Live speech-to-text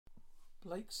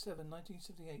Blake 7,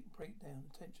 1978. Breakdown.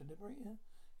 Attention. Liberator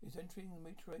is entering the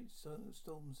meteorite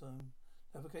storm zone.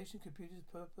 Navigation computer's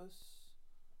purpose.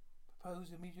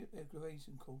 Propose immediate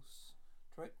evacuation course.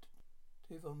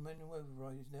 Directive on manual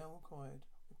override is now required.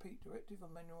 Repeat. Directive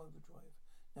on manual overdrive.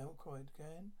 Now required.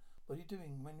 Gan. What are you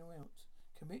doing? Manual out.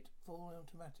 Commit full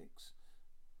automatics.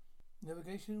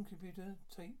 Navigation computer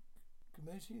take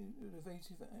commercial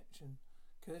evasive action.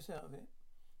 Get us out of it.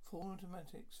 Full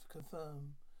automatics.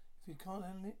 Confirm. If you can't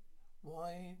handle it,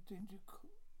 why didn't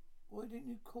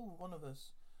you call one of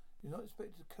us? You're not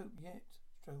expected to cope yet.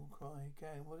 Strangle cry.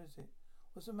 Gan, what is it?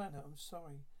 What's the matter? I'm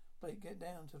sorry. Blake, get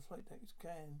down to the flight deck. It's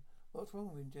Gan. What's wrong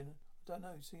with him, Jenna? I don't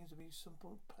know. It seems to be some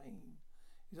sort of pain.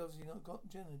 He's obviously not got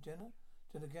Jenna. Jenna,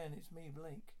 Gan, it's me,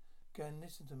 Blake. Gan,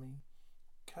 listen to me.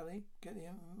 Callie, get the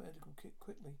medical kit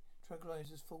quickly.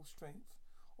 Tranquilizers full strength.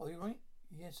 Are you right?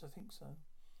 Yes, I think so.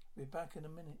 We're back in a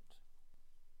minute.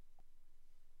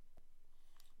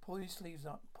 Pull your sleeves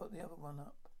up. Put the other one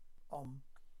up. On.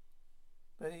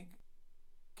 Ready?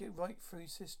 Get right through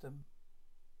system.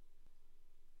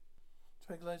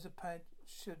 Tranquilizer pad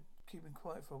should keep him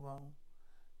quiet for a while.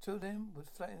 Till then, would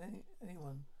flatten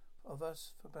anyone of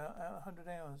us for about 100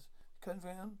 hours. If he comes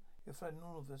round, he'll flatten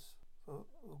all of us for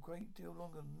a great deal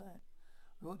longer than that.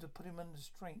 We ought to put him under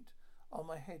restraint. On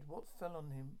my head, what fell on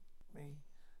him? Me.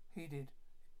 He did.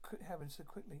 It happened so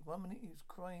quickly. 1 minute he was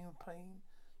crying in pain,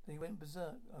 then he went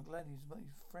berserk. I'm glad he's my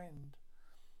friend.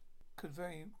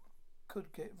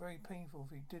 Could get very painful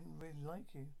if he didn't really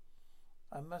like you.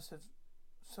 I must have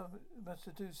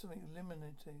do something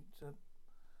eliminated to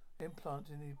implant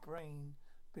in his brain.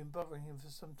 Been bothering him for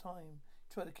some time.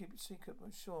 Tried to keep it secret,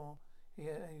 but sure he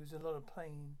was in a lot of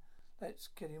pain. Let's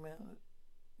get him out.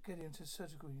 Get him to the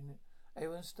surgical unit.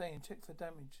 Everyone stay and check for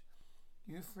damage.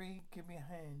 You three, give me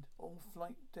a hand. All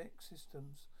flight deck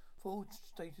systems. Full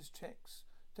status checks.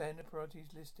 Standard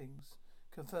priorities listings.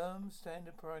 Confirm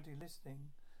standard priority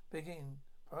listing. Begin.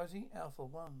 Priority Alpha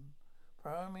 1.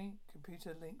 Primary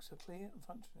computer links are clear and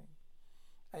functioning.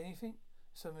 Anything?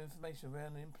 Some information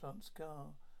around the implant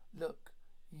scar. Look.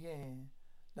 Yeah.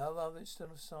 No other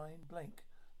external sign. Blake.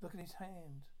 Look at his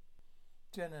hand.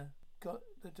 Jenna. Got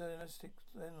the diagnostic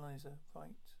analyzer.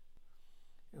 Right.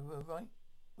 You were right.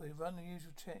 We run the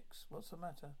usual checks. What's the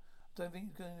matter? I don't think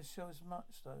he's going to show us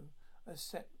much, though.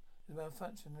 Except the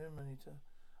malfunction eliminator.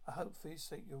 I hope for his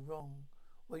sake you're wrong.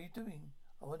 What are you doing?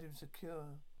 I want him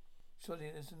secure. Surely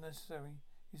it isn't necessary.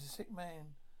 He's a sick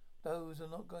man. Those are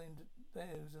not going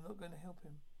to help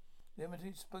him. The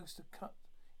eliminator is supposed to cut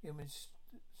him when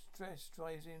stress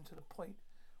drives him to the point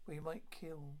where he might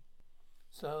kill.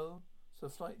 So on the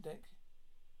flight deck,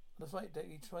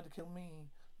 he tried to kill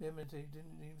me. The eliminator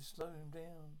didn't even slow him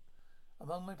down.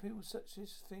 Among my people, such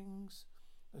as things,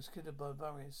 was killed by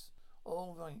Barrios.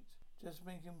 All right, just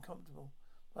make him comfortable.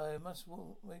 But I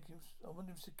want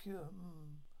him secure.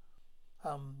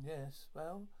 Yes.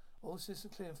 Well, all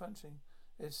systems clear and functioning.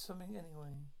 There's something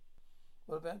anyway.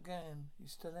 What about Gan?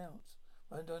 He's still out.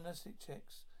 Run diagnostic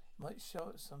checks. He might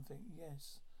show us something.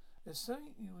 Yes. There's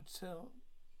something you would tell.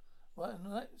 What?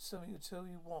 And that's something would tell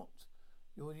you what?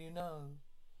 What do you know?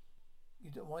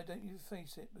 Why don't you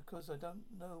face it? Because I don't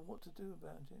know what to do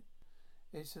about it.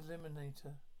 It's a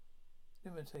limitator.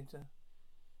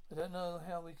 I don't know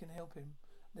how we can help him.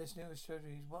 Unless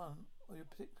neurosurgery is one, or your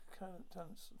particular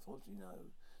talents, unfortunately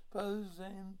no. Suppose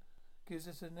then gives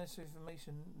us the necessary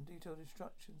information and detailed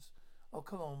instructions. Oh,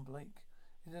 come on, Blake.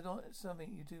 Is it not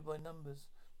something you do by numbers,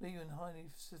 even highly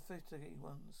sophisticated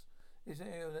ones? Is it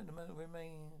area that the moment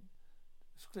remain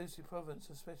exclusive province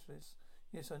of specialists?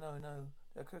 Yes, I know.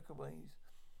 There are quicker ways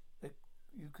that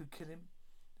you could kill him.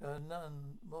 There are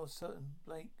none more certain.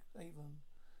 Blake, Avon.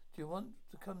 Do you want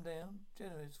to come down?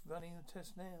 Jenna is running a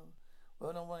test now. We're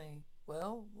on our way.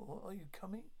 Well, are you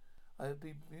coming? I'll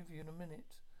be with you in a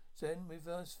minute. Then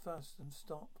reverse first and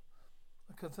stop.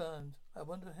 I confirmed. I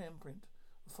want a handprint.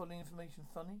 The following information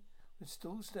funny? We're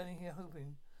still standing here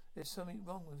hoping there's something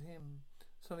wrong with him.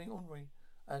 Something ornery.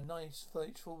 A nice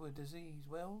straightforward disease.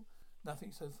 Well,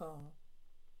 nothing so far.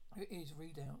 It is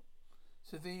readout.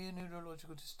 Severe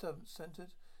neurological disturbance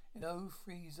centered in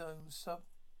O3 zone sub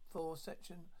 4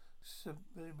 section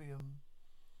cerebellum.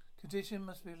 Condition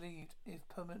must be relieved if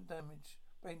permanent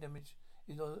brain damage,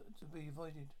 is not to be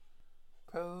avoided.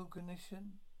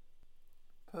 Progression,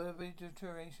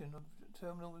 deterioration of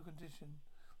terminal condition.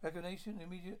 Recommendation: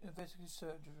 immediate investigative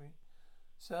surgery.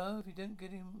 So, if you don't get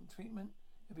him treatment,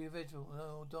 he'll be eventual and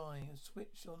he'll die. A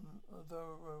switch on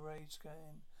a ray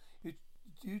scan.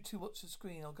 You two watch the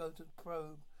screen. I'll go to the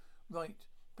probe. Right.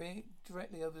 Bring it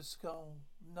directly over the skull.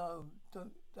 No,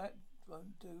 don't. That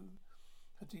won't do.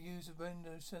 Have to use a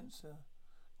rendo sensor.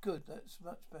 Good, that's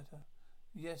much better.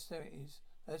 Yes, there it is.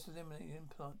 That's the eliminated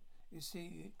implant. You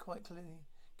see it quite clearly.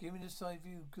 Give me the side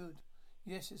view. Good.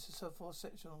 Yes, it's a sub-4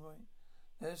 section, all right.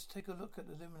 Now let's take a look at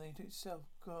the eliminator itself.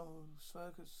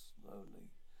 Focus slowly.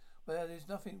 Well, there's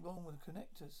nothing wrong with the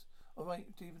connectors. All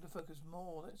right, deepen the focus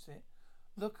more. That's it.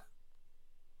 Look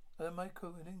at the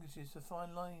micro linkages, the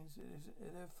fine lines.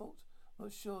 Is there a fault?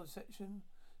 Not sure. The section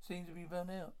seems to be run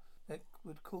out. That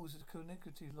would cause a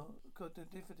connectivity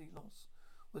loss.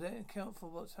 Would that account for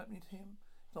what's happening to him?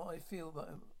 It's not how I feel, but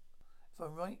if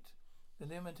I'm right, the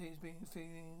eliminator is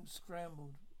feeling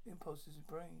scrambled. Impulses in his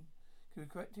brain. Can we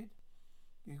correct it?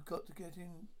 You've got to get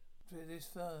into this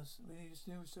first. We need a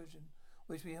neurosurgeon,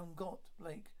 which we haven't got,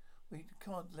 Blake. We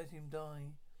can't let him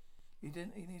die. He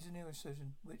needs a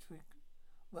neurosurgeon, which we.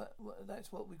 Well,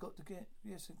 that's what we got to get.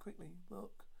 Yes, and quickly.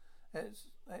 Look,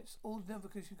 that's all the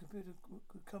navigation computer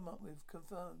could come up with.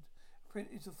 Confirmed. Print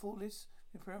is a full list.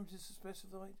 The parameters are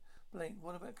specified. Blake,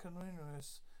 what about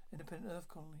Coronavirus, independent Earth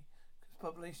colony? Because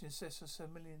population is assessed as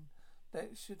 7 million.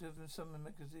 That should have been some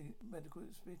medical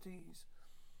expertise.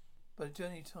 But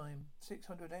journey time,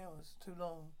 600 hours, too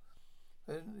long.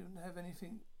 We didn't have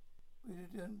anything.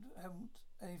 Haven't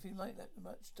anything like that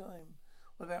much time.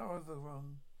 What about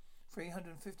overrun?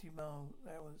 350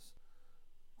 hours.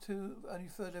 Only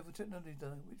third level technology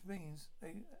though, which means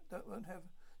they won't have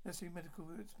necessary medical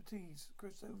expertise.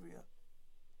 Crossover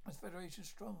as Federation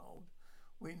stronghold.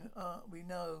 We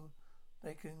know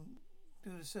they can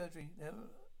do the surgery.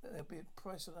 There'll be a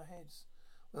price on our heads.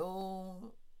 We're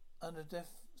all under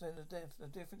sentence of death. The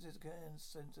difference is a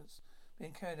sentence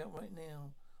being carried out right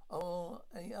now. All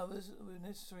any others with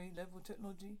necessary level of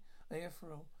technology are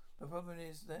ephemeral. The problem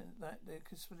is that they're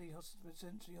potentially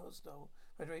hostile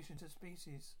Federation to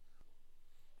species.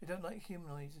 They don't like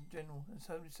humanoids in general, and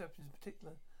so receptors in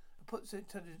particular. It puts their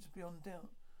intelligence beyond doubt.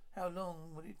 How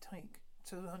long would it take?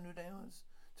 200 hours?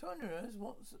 200 hours?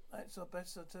 That's our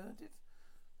best alternative?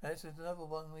 That's another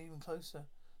one even closer.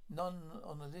 None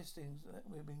on the listings that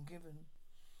we've been given.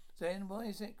 Then why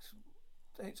is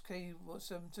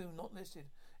XK72 not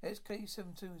listed?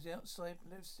 XK72 is the outside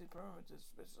listed parameters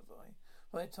specified.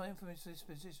 By the time for this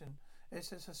position, it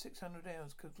says for 600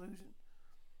 hours. Conclusion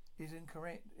is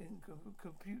incorrect.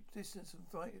 Compute distance and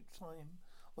flight time.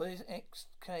 What is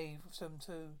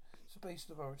XK72? Space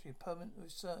Laboratory, a permanent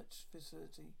research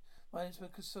facility. Managed by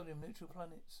consortium neutral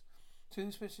planets.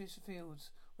 2 specialist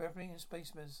fields, rapidly in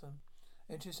space medicine.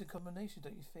 Interesting combination,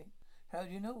 don't you think? How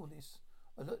do you know all this?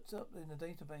 I looked up in the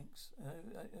databanks.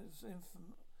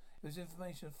 It was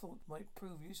information I thought might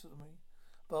prove useful to me.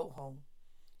 Bolt hole.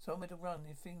 So I made a run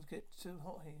if things get too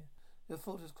hot here. The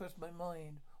thought has crossed my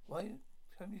mind. Why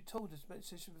haven't you told us about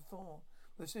this issue before?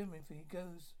 We're assuming if it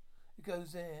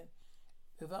goes there.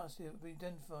 With us, it will be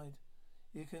identified.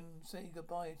 You can say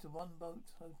goodbye to one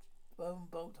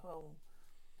bolt hole.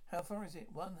 How far is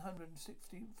it?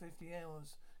 150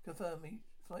 hours. Confirm each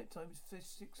flight time is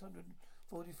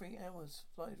 643 hours.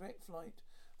 Direct flight.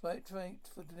 Flight rate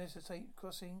for necessitate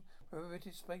crossing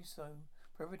prohibited space zone.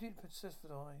 Prohibited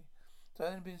specify.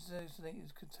 Zone business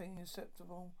designated containing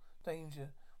acceptable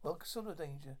danger. Well, sort of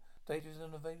danger. Data is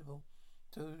unavailable.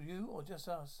 To you or just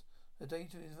us? The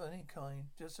data is of any kind.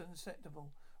 Just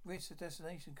unacceptable. Risk of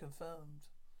destination confirmed.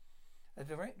 A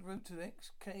direct route to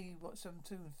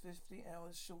XK72 50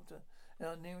 hours shorter than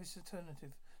our nearest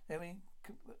alternative.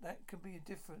 That could be a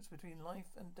difference between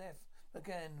life and death.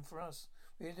 Again, for us.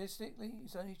 Realistically,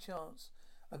 it's only chance.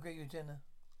 I agree with Jenna.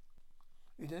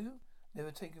 You do? I've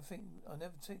never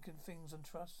taken things on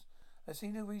trust. I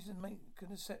see no reason to make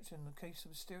an exception in the case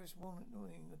of mysterious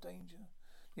warning of danger.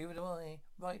 Neither do I.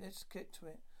 Right, let's get to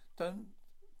it. Don't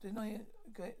I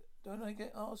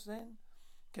get asked then?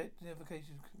 Get the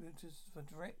navigation computers for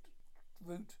direct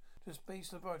route to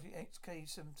Space Laboratory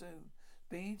XK72.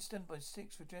 Speed standby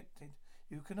 6 rejected.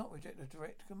 You cannot reject a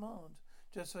direct command.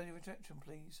 Just say the rejection,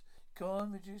 please.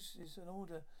 Command reduces an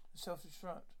order to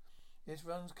self-destruct. This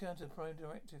runs counter to Prime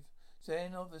Directive.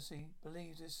 Zen obviously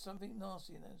believes there's something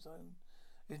nasty in that zone.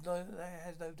 It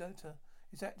has no data.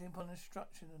 It's acting upon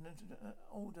instruction and an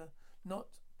order not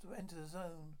to enter the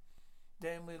zone.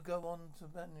 Then we'll go on to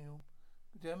manual.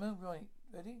 Demo, right.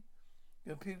 Ready?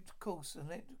 Compute course and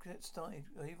let's get started.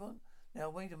 Avon? Now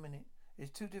wait a minute.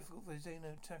 It's too difficult for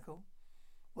Zeno to tackle.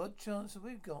 What chance have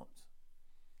we got?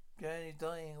 Gan is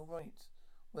dying, alright.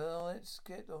 Well, let's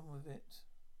get on with it.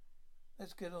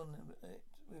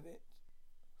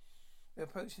 We're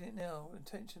approaching it now.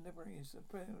 Attention liberties.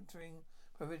 Entering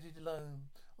prohibited alone.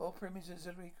 All premise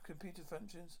auxiliary computer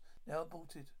functions now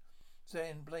aborted.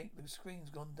 Zen, Blake, the screen's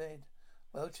gone dead.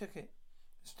 Well, check it.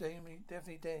 It's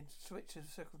definitely dead. Switch to the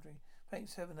secretary.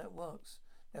 Thanks heaven that works.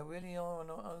 They really are on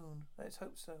our own. Let's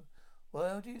hope so.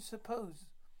 Well, do you suppose?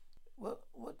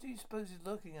 What do you suppose is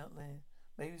lurking out there?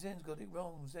 Maybe Zen's got it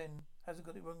wrong. Zen hasn't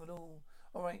got it wrong at all.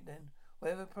 All right then.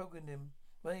 Whatever programmed him.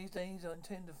 One of these days I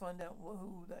intend to find out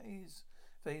who that is.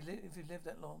 If you live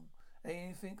that long.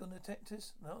 Anything on the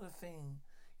detectors? Not a thing.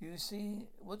 You see,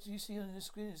 what do you see on the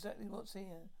screen? Exactly what's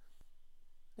here.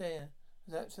 There.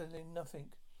 There's absolutely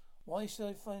nothing. Why should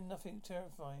I find nothing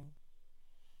terrifying?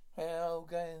 How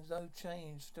gains no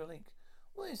change, Stolik.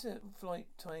 What is the flight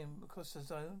time across the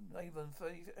zone? Avon,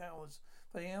 30 hours.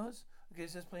 30 hours? I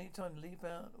guess there's plenty of time to leap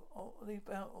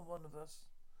out of one of us.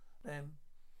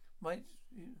 Might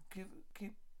you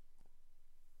keep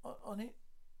on it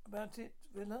about it,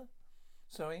 Villa?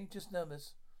 Sorry, just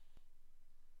nervous.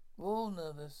 We're all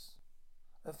nervous.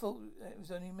 I thought it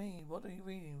was only me. What are you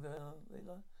reading,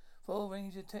 Villa? Full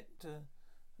range detector.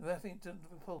 Nothing to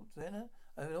report. Then,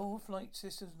 all flight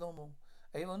systems normal.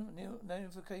 Avon,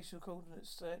 notification coordinates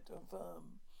set of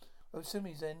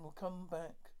Osumi Zen will come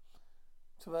back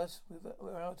to us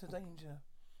we're out of danger.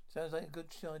 Sounds like a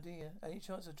good idea. Any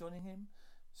chance of joining him?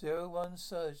 01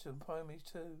 surge to primary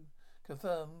 2.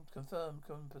 Confirmed,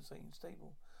 compensating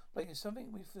stable. Blake, it's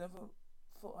something haven't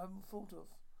thought of.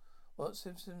 What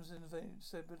systems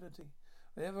instability?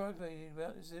 Whenever I play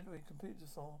about this auxiliary computer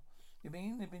file. You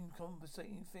mean they've been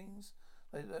compensating things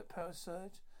like that power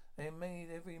surge? They have made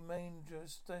every major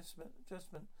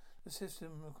adjustment the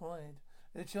system required.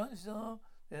 The chances are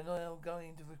they're now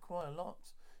going to require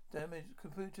lots.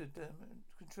 Computer damage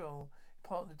control,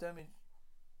 part of the damage,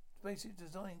 basic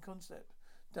design concept.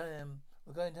 Damn,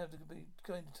 we're going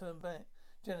to turn back.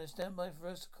 Jenna, stand by for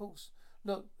us, of course.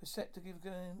 Look, we're set to give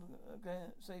Gan.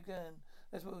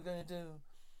 That's what we're going to do.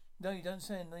 No, you don't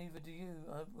sound, neither do you.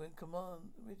 When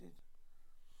commanded,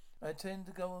 I intend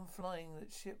to go on flying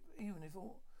that ship, even if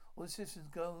all the systems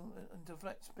go into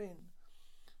flat spin.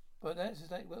 But that's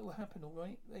exactly what will happen, all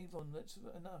right, Avon. That's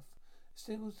enough.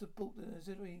 Still to book the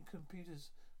auxiliary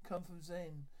computers come from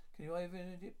Zen. Can you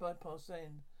either bypass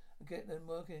Zen and get them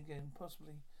working again?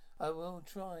 Possibly. I will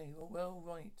try. Well,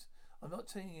 right. I'm not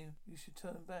telling you should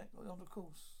turn back. Not of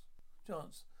course.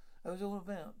 Chance. That was all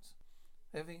about.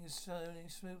 Everything is running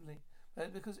smoothly. That's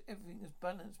because everything is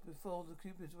balanced before the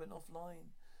computers went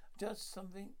offline. Adjust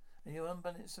something and you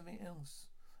unbalance something else.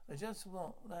 Adjust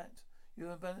what? That. You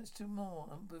unbalance two more,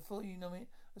 and before you know it,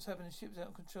 what's happening? The ship's out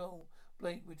of control.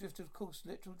 Blake, we drifted, of course,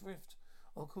 literal drift.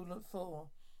 Or coordinate 4.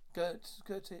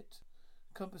 Got it.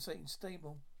 Compensating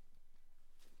stable.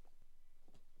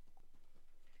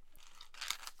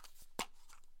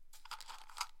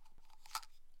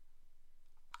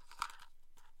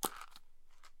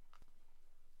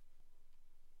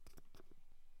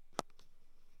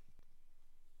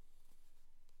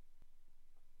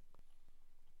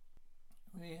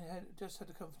 We just had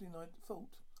a comforting night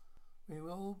thought. We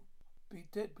will all be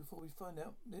dead before we find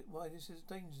out why this is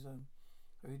a danger zone.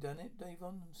 Have you done it,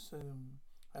 Davon? Soon.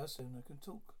 How soon? I can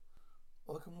talk.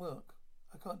 Or I can work.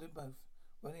 I can't do both.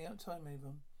 Running out of time,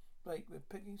 Avon. Blake, we're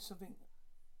picking something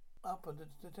up on the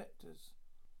detectors.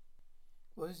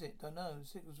 What is it? Don't know. The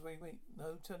signal's very weak.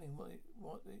 No telling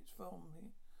what it's from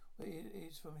here. What it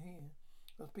is from here.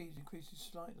 The speed increases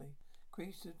slightly.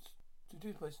 Increased to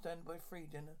do by standby 3,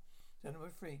 Jenna. Standby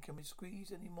 3. Can we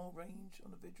squeeze any more range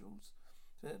on the vigils?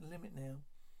 So at the limit now.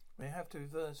 We have to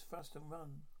reverse, thrust and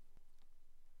run.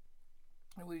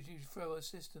 And we should throw our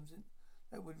systems in.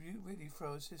 That would really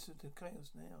throw our system to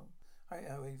chaos now. Hey,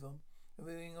 Avon. We're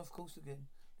moving off course again.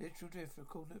 Literal drift, we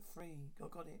called it 3.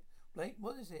 Got it. Blake,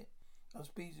 what is it? Our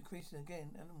speed's increasing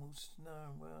again. Animals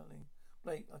snarling, whirling.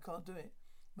 Blake, I can't do it.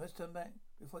 Must turn back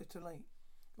before it's too late.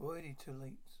 We're already too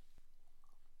late.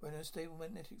 We're in a stable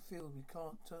magnetic field. We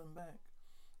can't turn back.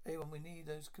 Avon, we need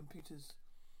those computers.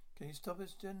 Can you stop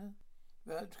us, Jenna?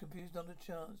 Without computers, not a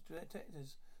chance.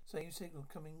 Detectors. Same signal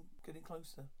getting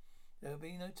closer. There will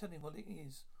be no telling what it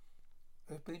is.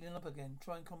 We're speeding up again.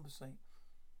 Try and compensate.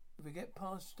 If we get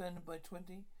past standard by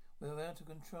 20, we're out of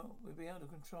control. We'll be out of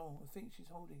control. I think she's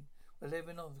holding. We're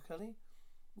leveling off. Kelly?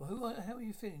 Well, how are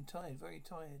you feeling? Tired. Very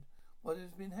tired. What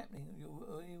has been happening?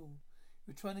 You're ill.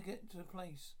 You're trying to get to a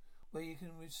place where you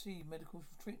can receive medical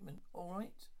treatment. All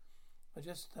right? I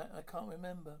can't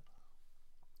remember.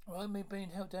 Well, I've been being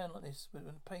held down like this, but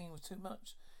when the pain was too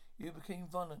much, you became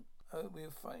violent. We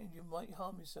were frightened you might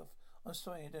harm yourself. I'm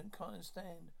sorry, can't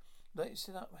understand. Let you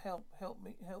sit up. Help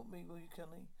me, will you,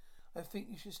 Kelly? I think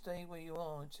you should stay where you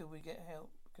are until we can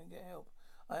get help.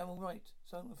 I am all right.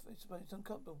 It's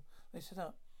uncomfortable. They sit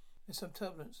up. There's some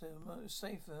turbulence. It's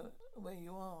safer where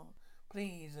you are.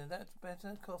 Please, that's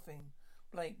better. Coughing.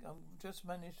 Blake, I've just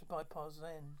managed to bypass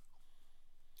Zen.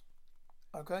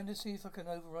 I'm going to see if I can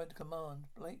override the command.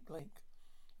 Blake.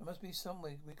 There must be some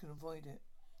way we can avoid it.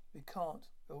 We can't.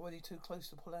 We're already too close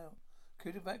to pull out.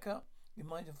 Could you back up? You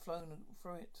might have flown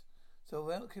through it. So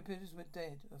without computers, we're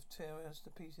dead. Of tear us to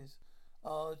pieces.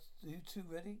 Are you two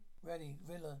ready? Ready.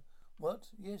 Villa. What?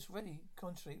 Yes, ready.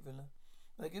 Concentrate, Villa.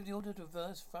 When I give the order to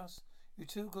reverse thrust, you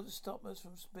two got to stop us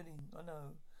from spinning. I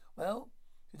know. Well,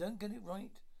 if you don't get it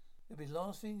right, it'll be the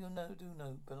last thing you'll know,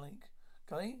 Blake.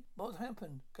 Cully, what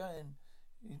happened? Gan,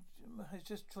 he has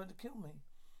just tried to kill me.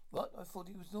 What? I thought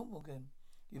he was normal again.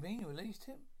 You mean you released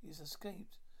him? He's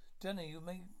escaped. Jenny, you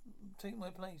may take my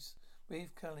place.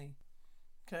 Breathe, Cully.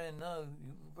 No.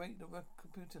 You break the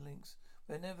computer links.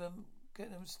 They never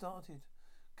get them started.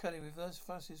 Cully, reverse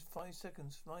thrust is 5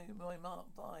 seconds. My mark.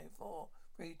 5, 4,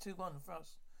 3, 2, 1,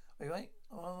 thrust. Are you right?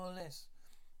 Or more or less.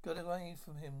 Got away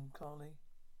from him, Carly.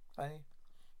 Hey?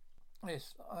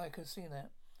 Yes, I can see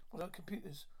that. What about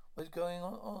computers? What's going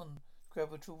on?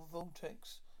 Gravitral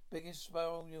vortex. Biggest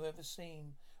spiral you've ever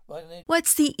seen. Right in it.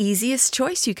 What's the easiest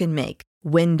choice you can make?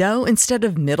 Window instead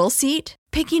of middle seat?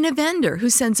 Picking a vendor who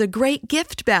sends a great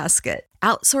gift basket?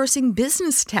 Outsourcing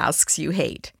business tasks you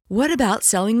hate? What about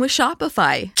selling with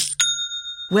Shopify?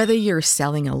 Whether you're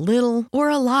selling a little or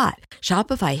a lot,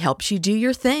 Shopify helps you do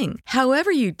your thing,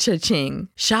 however you cha-ching.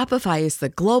 Shopify is the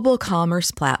global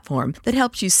commerce platform that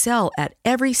helps you sell at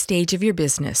every stage of your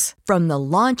business. From the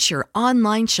launch your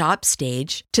online shop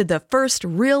stage to the first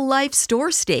real-life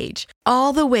store stage,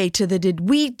 all the way to the did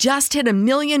we just hit a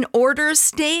million orders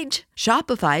stage.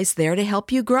 Shopify's there to help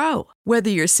you grow.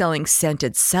 Whether you're selling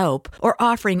scented soap or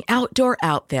offering outdoor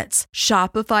outfits,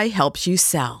 Shopify helps you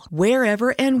sell.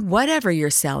 Wherever and whatever you're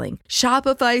selling,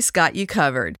 Shopify's got you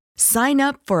covered. Sign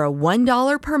up for a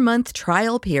 $1 per month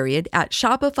trial period at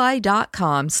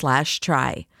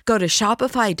shopify.com/try. Go to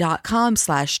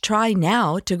shopify.com/try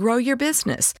now to grow your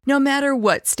business, no matter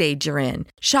what stage you're in.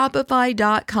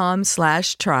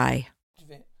 Shopify.com/try.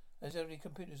 There's only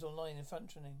computers online and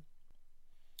functioning.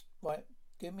 Right,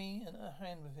 give me a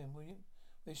hand with him, will you?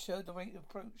 We showed the rate of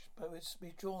approach, but we'll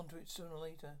be drawn to it sooner or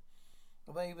later.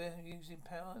 The way we're using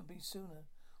power will be sooner.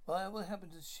 Why? What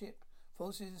happened to the ship?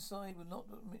 Forces inside will not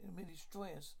merely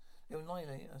destroy us, they will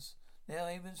annihilate us. Now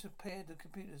even prepared the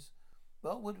computers.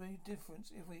 What would be the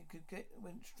difference if we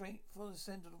went straight for the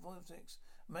center of the vortex,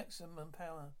 maximum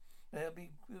power? It'll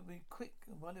be quick,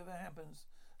 whatever happens.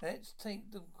 Let's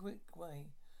take the quick way.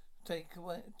 Take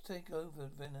over,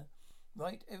 Venner.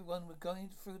 Right, everyone, we're going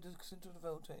through the center of the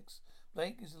vortex.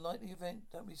 Blake, is the likely event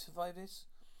that we survive this?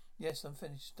 Yes, I'm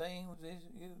finished. Staying with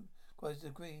you requires a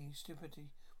degree of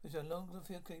stupidity, which I no longer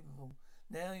feel capable.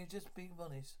 Now you just be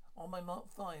honest. On my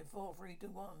mark 5, 4, 3, 2,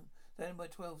 1. Down by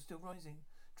 12, still rising.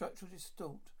 Structural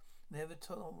distort. Never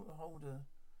told holder.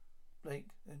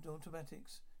 Blake, and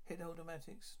automatics. Hit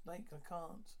automatics. Blake, I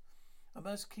can't. I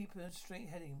must keep a straight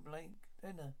heading. Blake,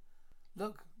 Denner.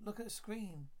 Look at the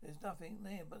screen. There's nothing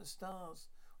there but the stars.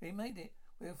 We made it.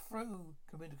 We're through.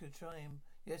 Communicator chime.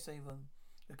 Yes, Avon.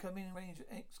 The coming range of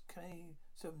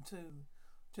XK72.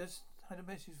 Just had a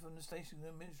message from the station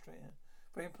administrator.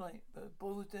 Very polite, but it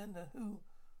boils down to who.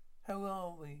 How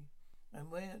are we?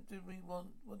 And what do we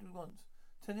want?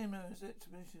 Tell him there's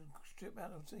expedition strip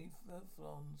out of the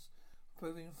flons,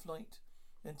 proving flight.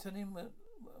 Then tell him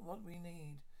what we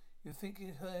need. You think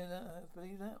he'd hear that?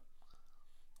 Believe that?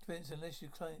 Depends unless you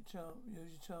use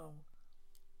your charm.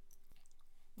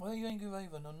 Well, are you angry,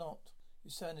 Raven, or not? You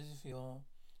sound as if you are.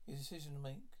 Your decision to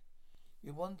make.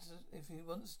 If he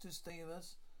wants to stay with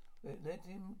us, let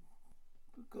him.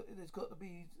 There's got to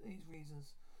be these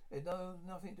reasons. There's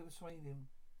nothing to persuade him.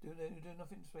 Do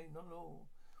nothing to persuade him, not at all.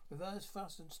 Reverse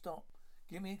thrust and stop.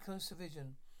 Give me a closer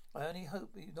vision. I only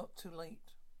hope that you're not too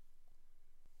late.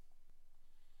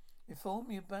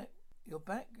 Inform you back. You're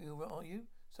back, are you?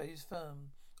 Say he's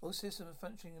firm. All systems are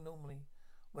functioning normally.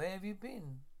 Where have you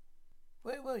been?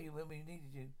 Where were you when we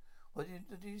needed you? What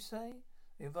did you say?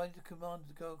 They invited the commander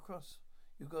to go across.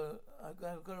 I've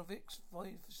got a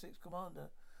VIX-56 commander.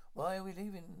 Why are we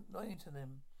lying to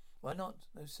them? Why not?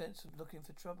 No sense of looking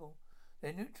for trouble.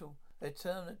 They're neutral. They're a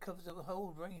term that covers a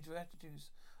whole range of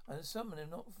attitudes, and some of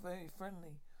them not very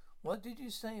friendly. What did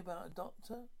you say about a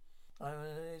doctor?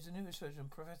 There's a new surgeon,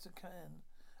 Professor Khan.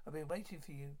 I've been waiting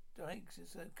for you. Drakes,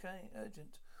 it's okay,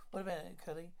 urgent. What about it,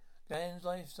 Cully? Khan's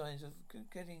life signs are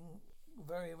getting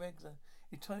very irregular.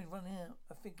 His time's running out.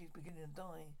 I think he's beginning to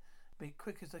die. Be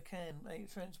quick as I can.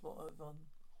 Transport on.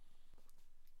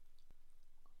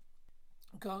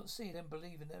 I can't see them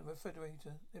believing that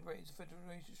refrigerator liberates a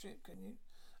Federation ship, can you?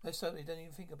 I certainly don't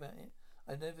even think about it.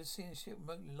 I've never seen a ship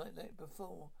remotely like that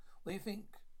before. What do you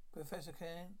think, Professor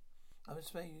Khan? I'm a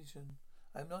space agent.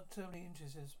 I'm not totally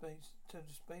interested in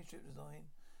spaceship design.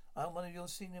 I'm one of your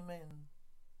senior men.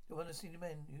 You're one of the senior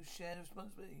men. You share the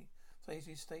responsibility for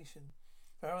AT station.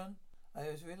 Farron, I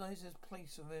have realized this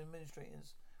place of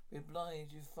administrators. Be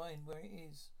obliged you find where it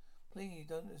is. Please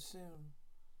don't assume.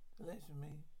 Let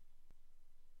me.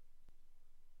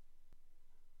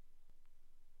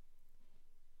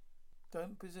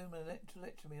 Don't presume to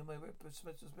lecture me on my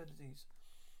responsibilities.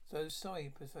 So sorry,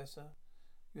 Professor.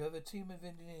 You have a team of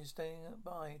engineers staying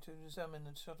by to examine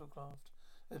the shuttlecraft.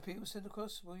 Are the people sent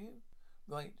across, will you?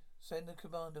 Right. Send the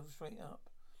commander straight up.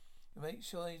 Make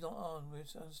sure he's not armed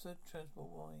with understood transport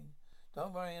wine.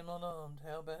 Don't worry, I'm not armed.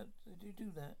 How about did you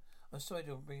do that? I'm sorry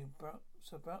to be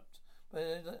so abrupt,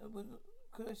 but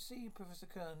could I see Professor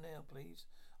Kern now, please?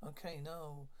 Okay,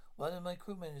 no. One of my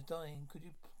crewmen is dying. Could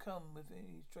you come with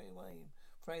me straight away?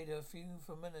 Afraid there are a few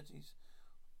formalities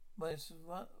must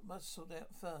sort out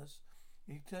first.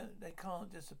 They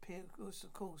can't just appear.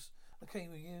 Of course, I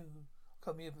came with you.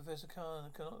 Come here, Professor Khan. I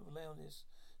cannot allow this.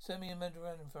 Send me a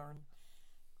memorandum, Farron.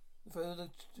 For the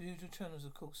usual channels,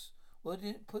 of course. Would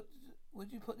you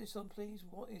put this on, please?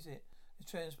 What is it? The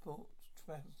transport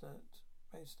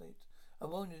state. I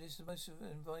warn you, this is most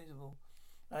invaluable.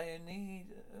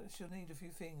 She'll need a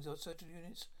few things. Our surgical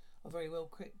units are very well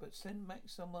equipped, but send back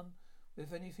someone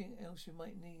with anything else you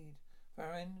might need.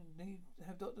 Farron,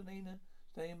 have Dr. Nina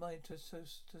stay by to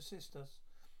assist us.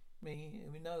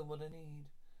 We know what I need.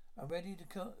 I'm ready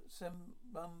to send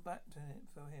one back to him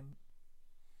for him.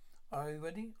 Are you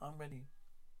ready? I'm ready.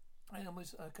 I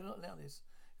cannot allow this.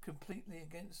 Completely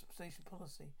against station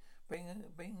policy. Bring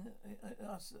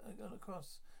us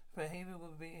across. Behavior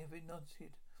will be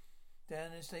noted.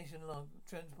 Down in the station log.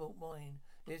 Transport wine.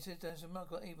 It says there's a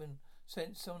muggle even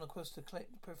sent someone across to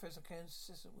collect Professor Cairn's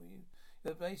assistant, will you?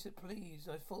 Your basic please.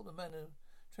 I thought the man of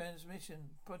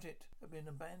transmission project had been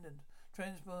abandoned.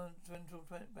 Transport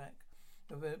back.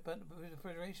 But with the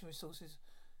Federation resources,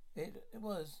 it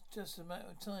was just a matter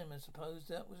of time, I suppose.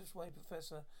 That was its way,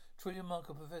 Professor. Trillium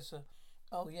marker, Professor.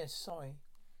 Oh, yes, sorry.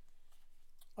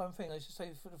 One thing I should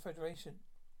say for the Federation.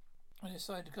 When they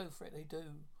decide to go for it, they do.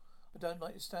 I don't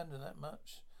like the standard that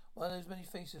much. Why there's many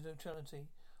faces of neutrality?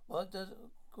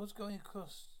 What's going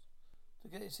across to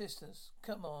get assistance?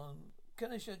 Come on.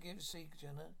 Can I show give a seek,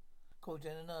 Jenna? Call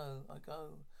Jenna, no. I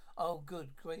go. Oh,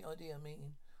 good. Great idea,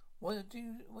 meeting. Why do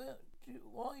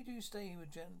you stay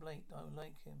with Jen Blake? I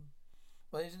like him.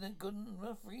 Well, isn't it good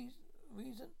enough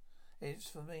reason? It's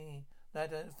for me.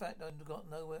 That in fact I've got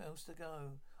nowhere else to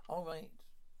go. All right.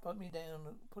 Put me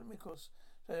across.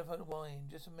 Say for the wine.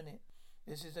 Just a minute.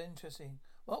 This is interesting.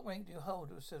 What rank do you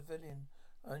hold as a civilian?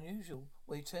 Unusual.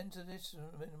 We tend to this in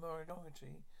the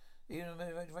minority. Even in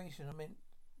Federation, I mean,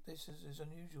 this is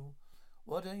unusual.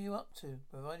 What are you up to?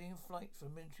 Providing flight for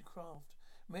military craft.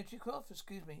 Military craft,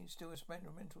 excuse me, still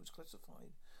experimental, it's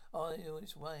classified. Oh,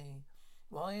 its way.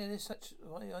 Why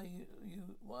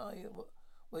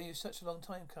were you such a long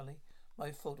time, Cully?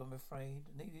 My fault, I'm afraid.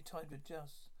 Needed time to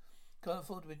adjust. Can't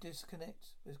afford to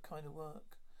disconnect this kind of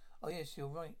work. Oh yes, you're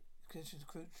right. This is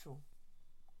crucial.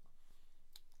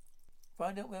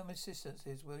 Find out where my assistant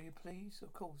is, will you please?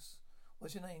 Of course.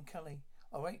 What's your name, Cully?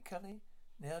 All right, Cully.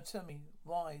 Now tell me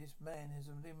why this man has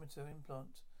a limiter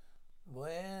implant.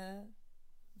 Where?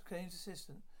 Kane's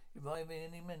assistant. You'll arrive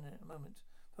in any moment.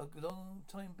 For a long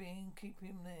time being, keep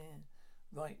him there.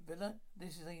 Right, Villa,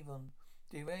 this is Avon.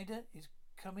 The raider is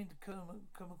coming to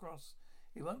come across.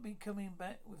 You won't be coming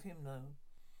back with him, though.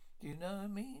 Do you know what I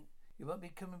mean? You won't be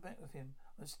coming back with him.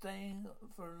 I'm staying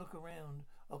for a look around.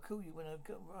 I'll call you when I've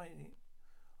got right.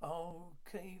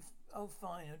 Okay. Oh,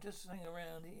 fine. I'll just hang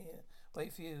around here.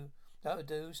 Wait for you. That'll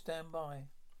do. Stand by.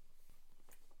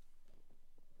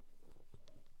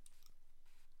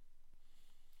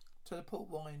 Teleport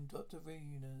wine, Dr.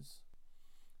 Venus.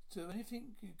 So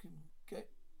anything you can get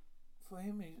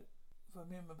from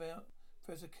him about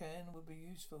Professor Can would be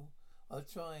useful. I'll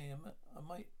try him. I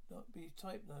might not be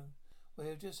type though. Well,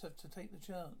 you'll just have to take the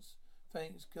chance.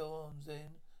 Thanks. Go on,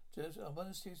 then. I want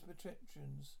to see some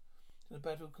attractions to the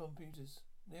battle computers.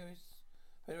 Nearest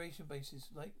Federation bases,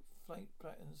 like flight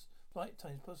patterns, flight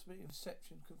times, possibility of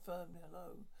reception. Confirmed.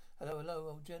 Hello,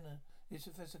 old Jenna. It's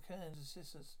Professor Can's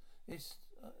assistant. His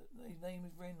name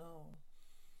is Renault.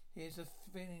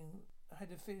 I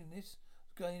had a feeling this was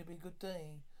going to be a good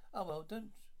day. Oh well,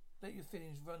 don't let your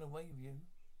feelings run away with you.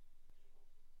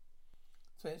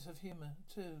 Sense of humour,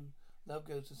 too. Love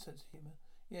goes to sense of humour.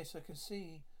 Yes, I can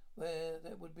see where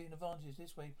that would be an advantage.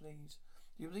 This way, please.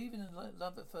 Do you believe in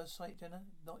love at first sight, Jenna?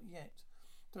 Not yet.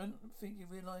 Don't think you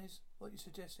realise what you're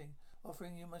suggesting.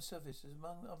 Offering you my services,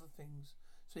 among other things,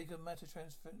 so you can matter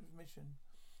transmission.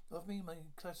 Of me my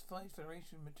classified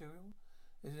Federation material.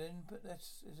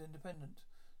 That's independent,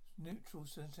 neutral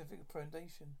scientific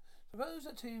foundation. Suppose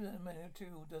that team and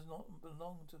material does not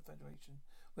belong to the Federation.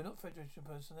 We're not Federation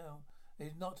personnel. It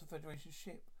is not a Federation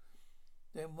ship.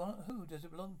 Then who does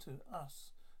it belong to?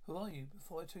 Us. Who are you?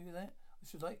 Before I tell you that, I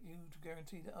should like you to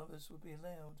guarantee that others will be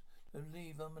allowed to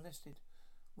leave unmolested.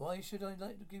 Why should I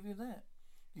like to give you that?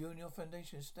 You and your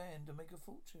Foundation stand to make a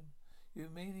fortune. You're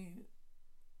merely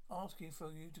asking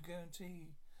for you to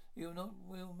guarantee you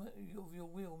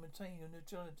will maintain your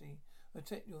neutrality,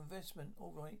 protect your investment.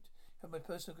 All right, have my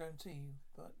personal guarantee.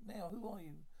 But now, who are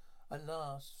you?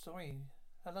 Alas, sorry.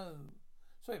 Hello.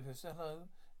 Sorry, Professor. Hello.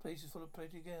 Place is full of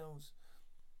pretty girls.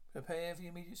 Prepare for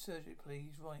immediate surgery,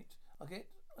 please. Right. I'll get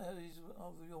out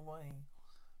of your way.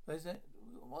 There's that.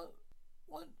 What?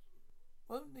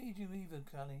 Won't need you either,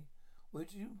 Callie.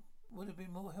 Would have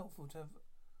been more helpful to have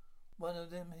one of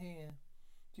them here.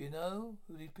 Do you know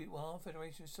who these people are?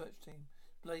 Federation Research Team.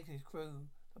 Blake and his crew.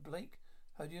 Blake?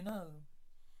 How do you know?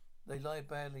 They lie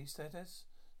badly. Status?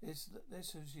 This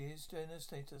who she is. Jenna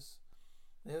Status.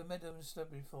 Never met them in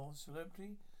celebrity before.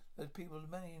 Celebrity? Those people are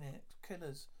maniacs.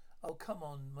 Killers. Oh, come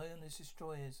on. Mindless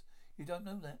destroyers. You don't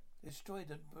know that. Destroyed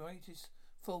the greatest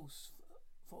force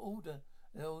for order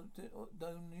in the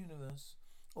known universe.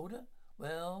 Order?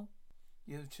 Well,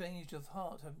 you've changed of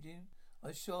heart, haven't you?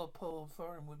 I'm sure Paul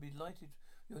Foreign would be delighted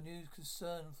with your new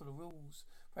concern for the rules.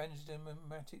 Brandishing a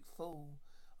dramatic fool.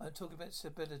 I'm talking about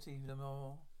stability,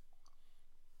 Lamar.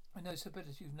 I know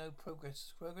stability with no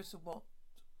progress. Progress of what?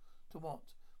 To what?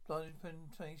 Blind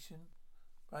penetration?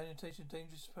 Orientation,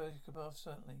 dangerous psychopath,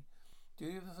 certainly. Do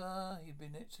you prefer he'd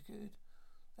been executed?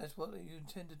 That's what you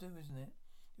intend to do, isn't it?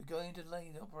 You're going to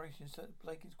delay the operation so that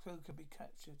Blake and his crew can be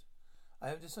captured. I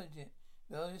haven't decided yet.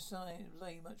 If I decide to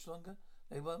delay much longer,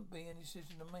 there won't be any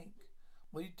decision to make.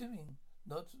 What are you doing?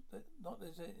 Not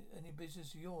there's any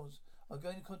business of yours. I'm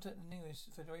going to contact the nearest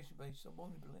Federation base. I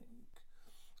won't Blake.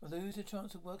 I lose the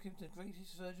chance of working with the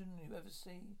greatest surgeon you ever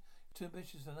see. Too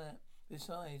ambitious for that.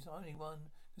 Besides, only one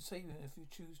can save him if you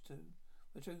choose to.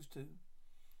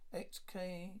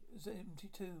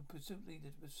 XK-72, Pursuit Leader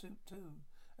to Pursuit 2,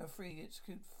 and 3,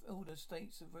 execute order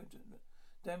states of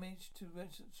damage to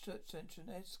research section.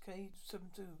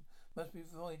 SK-72 must be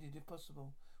avoided if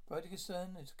possible. Priority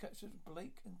concern is to capture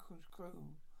Blake and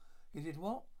crew. You did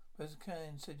what? President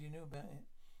Khan said you knew about it.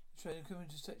 The training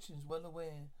community section is well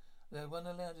aware. They weren't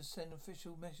allowed to send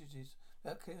official messages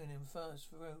without clearing him first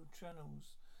for road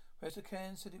channels. President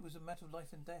Khan said it was a matter of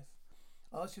life and death.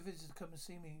 Ask your visitors to come and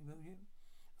see me, will you?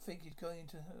 I think he's going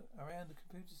to around the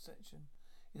computer section.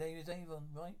 His name is Avon,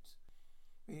 right?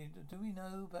 Do we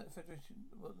know about the Federation?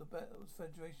 What the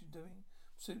Federation doing?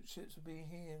 Pursuit ships will be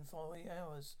here in 5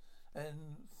 hours,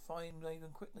 and find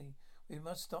Avon quickly. We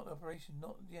must start the operation.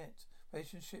 Not yet.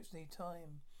 Federation ships need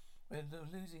time. We're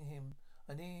losing him.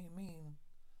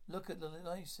 Look at the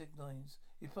life signals.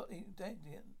 He's probably dead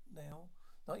yet now.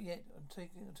 Not yet. I'm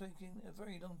taking a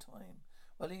very long time.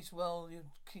 Well, at least while you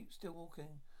keep still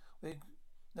walking.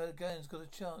 No, the gang's got a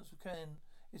chance. We can.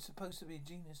 It's supposed to be a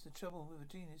genius. The trouble with a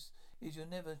genius is you're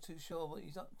never too sure what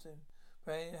he's up to.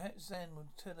 Perhaps Zan will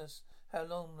tell us how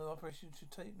long the operation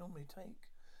should normally take.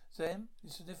 Zan,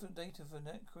 it's a different data for an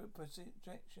accurate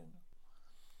projection.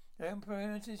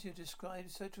 Parameters you describe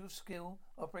central skill,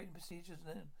 operating procedures,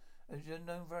 and as your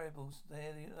known variables.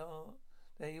 There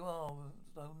you are,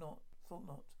 though not. Thought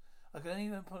not. I can only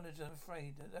apologize. I'm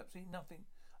afraid there's absolutely nothing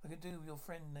I can do with your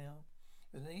friend now.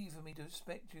 It's naive for me to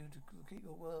expect you to keep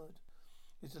your word.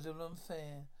 It's a little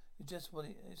unfair. It's just what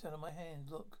it's out of my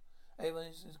hands. Look, everyone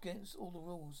is against all the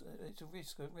rules. It's a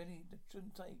risk I really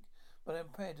shouldn't take, but I'm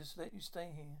prepared to let you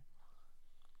stay here.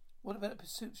 What about the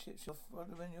pursuit ships?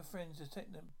 When your friends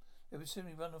detect them, they will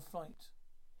simply run a flight.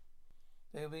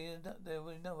 There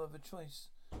will be no other choice.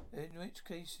 In which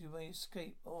case you may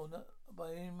escape, or not,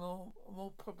 by any more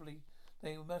probably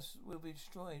they will be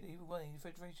destroyed. Either way, the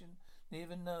Federation need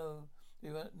even know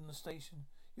you're out in the station.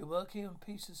 You're working in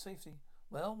peace and safety.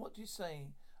 Well, what do you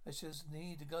say? I just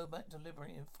need to go back to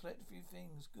Liberty and collect a few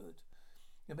things. Good.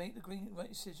 You make the right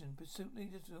decision. Pursuit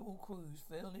leader to all crews.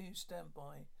 Fairly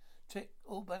standby. Check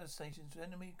all battle stations for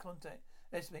enemy contact.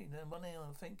 Estimating in 1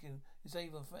 hour. Thank you. It's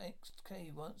Avon for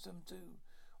XK-172.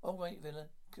 All right, Villa.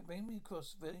 Bring me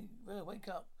across. Villa, wake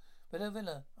up.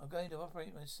 Villa, I'm going to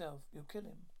operate myself. You'll kill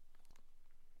him.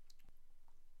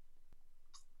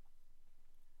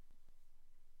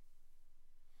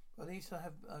 At least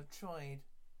I've tried.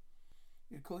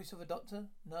 You call yourself a doctor?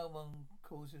 No one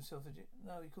calls himself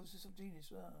he calls himself a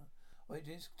genius. Wait,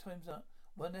 this time's up.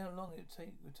 Wonder how long it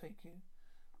would take you.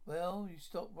 Well, you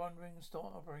stop wondering and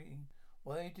start operating.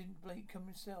 Why didn't Blake come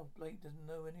himself? Blake doesn't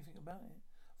know anything about it.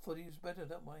 Thought he was better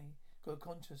that way. got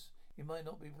conscious. He might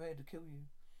not be prepared to kill you.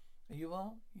 And you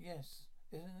are? Yes.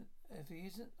 If he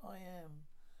isn't, I am.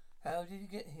 How did he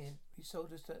get here? He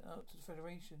sold us out to the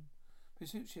Federation.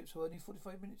 Pursuit ships were only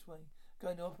 45 minutes away.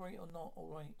 Going to operate or not? All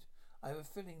right. I have a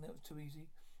feeling that was too easy.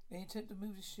 Any attempt to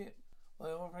move the ship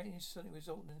while operating is certainly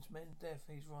resulting in men's death.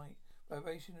 He's right.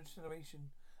 Vibration and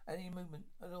acceleration. Any movement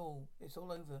at all. It's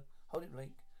all over. Hold it,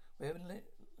 Blake. We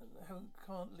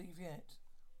can't leave yet.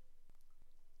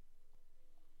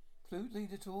 Fleet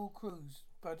leader to all crews.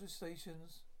 Battle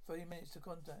stations. 30 minutes to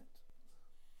contact.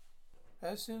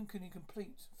 How soon can you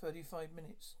complete? 35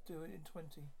 minutes. Do it in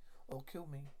 20. Or kill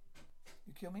me.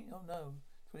 You kill me? Oh no.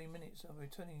 20 minutes. I'm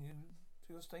returning you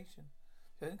to your station.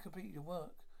 If you haven't completed your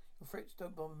work, your threats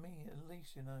don't bother me, at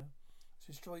least, you know.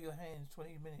 Destroy your hands.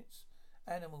 20 minutes.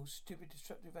 Animals. Stupid,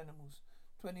 destructive animals.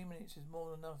 20 minutes is more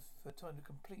than enough for time to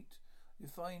complete. You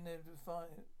find they're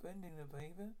bending the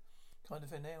behavior? Kind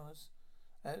of in hours.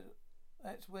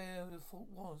 That's where the fault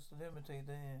was. The limiter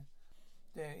there.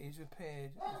 There is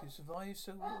repaired. If you survive,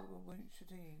 so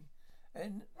should he.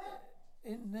 And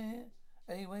in there,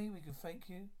 anyway, we can thank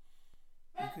you.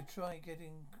 You could try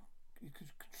getting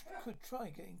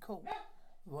caught.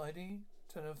 Righty,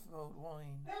 turn off old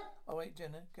wine. All right,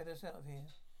 Jenna, get us out of here.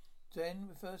 Jen,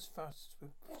 reverse thrust.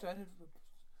 Standard with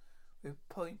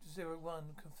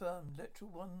 .01 confirmed.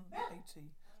 Lateral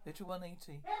 180. Lateral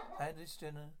 180. And this,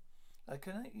 Jenna.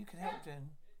 You can help,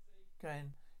 Jen.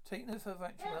 Can. Take no further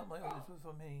action without my orders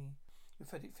from me. You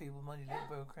pathetic, feeble-minded little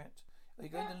bureaucrat. Are you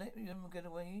going to let them get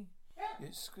away? You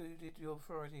excluded your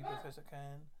authority, Professor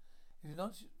Khan. It is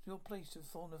not your place to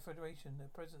inform the Federation their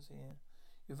presence here.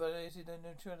 You violated their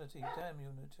neutrality. Damn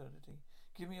your neutrality.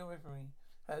 Give me your weaponry.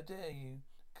 How dare you?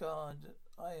 Khan,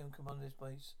 I am commander of this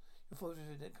base. Your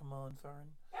forces are at command,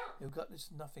 Farron. You've got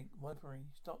this nothing. Weaponry.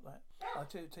 Stop that. I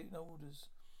tell you to take no orders.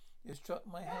 You struck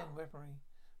my hand, weaponry.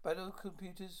 Battle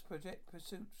computers project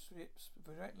pursuit ships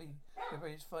directly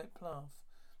replace flight path.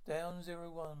 Down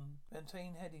 01.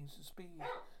 Maintain headings to speed.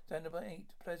 Down about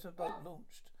 8. Plasma bolt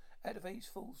launched. Activate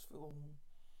force for all.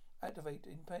 Activate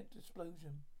impact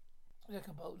explosion.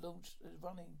 Second bolt launched is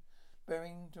running.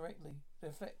 Bearing directly.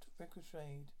 Deflect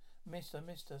ricochet. Missed. I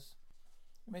missed us.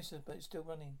 Missed us, but it's still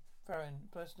running. Farron,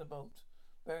 plasma bolt.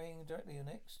 Bearing directly on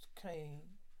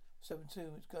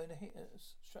XK-72. It's going to hit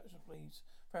us. Instruction, please.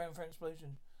 Farron for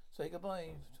explosion. Say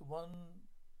goodbye to one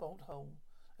bolt hole.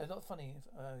 It's not funny if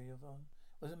Yvonne.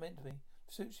 Wasn't meant to be.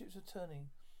 Pursuit ships are turning.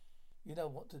 You know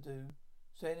what to do.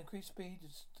 Say increase speed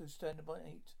to standard by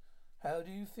 8. How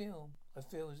do you feel? I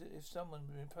feel as if someone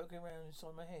had been poking around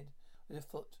inside my head with a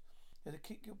foot. You had to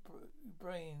kick your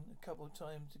brain a couple of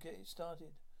times to get it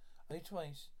started. Only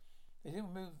twice. They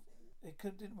didn't remove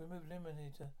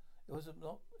eliminator. It was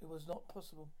not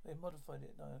possible. They modified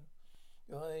it now.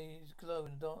 Your eyes glow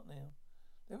in the dark now.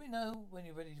 Let me know when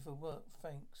you're ready for work.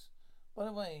 Thanks. By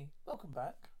the way, welcome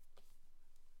back.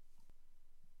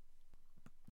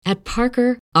 At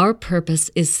Parker, our purpose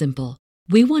is simple.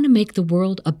 We want to make the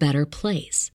world a better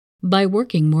place by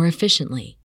working more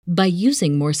efficiently, by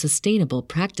using more sustainable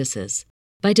practices,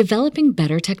 by developing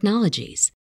better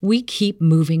technologies. We keep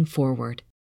moving forward.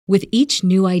 With each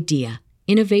new idea,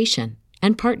 innovation,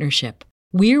 and partnership,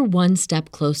 we're one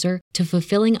step closer to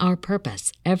fulfilling our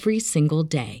purpose every single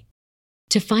day.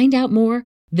 To find out more,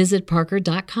 visit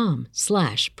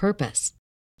parker.com/purpose.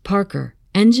 Parker,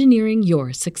 engineering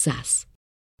your success.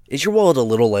 Is your wallet a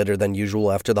little lighter than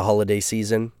usual after the holiday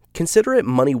season? Consider it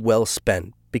money well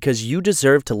spent, because you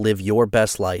deserve to live your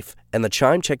best life, and the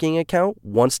Chime checking account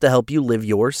wants to help you live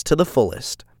yours to the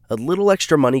fullest. A little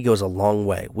extra money goes a long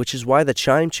way, which is why the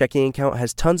Chime checking account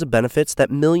has tons of benefits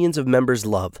that millions of members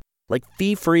love, like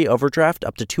fee-free overdraft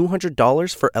up to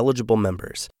 $200 for eligible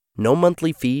members, no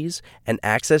monthly fees, and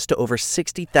access to over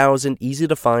 60,000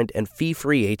 easy-to-find and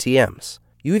fee-free ATMs.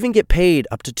 You even get paid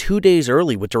up to 2 days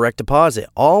early with direct deposit,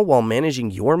 all while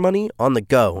managing your money on the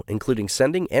go, including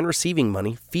sending and receiving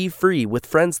money fee-free with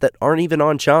friends that aren't even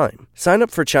on Chime. Sign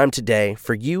up for Chime today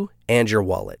for you and your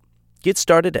wallet. Get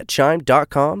started at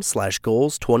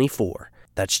chime.com/goals24.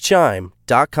 That's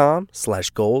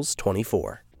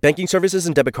chime.com/goals24. Banking services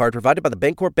and debit card provided by the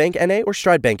Bancorp Bank N.A. or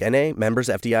Stride Bank N.A. members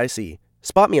FDIC.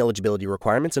 SpotMe eligibility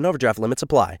requirements and overdraft limits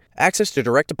apply. Access to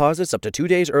direct deposits up to 2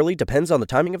 days early depends on the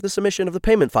timing of the submission of the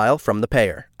payment file from the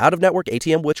payer. Out-of-network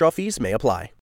ATM withdrawal fees may apply.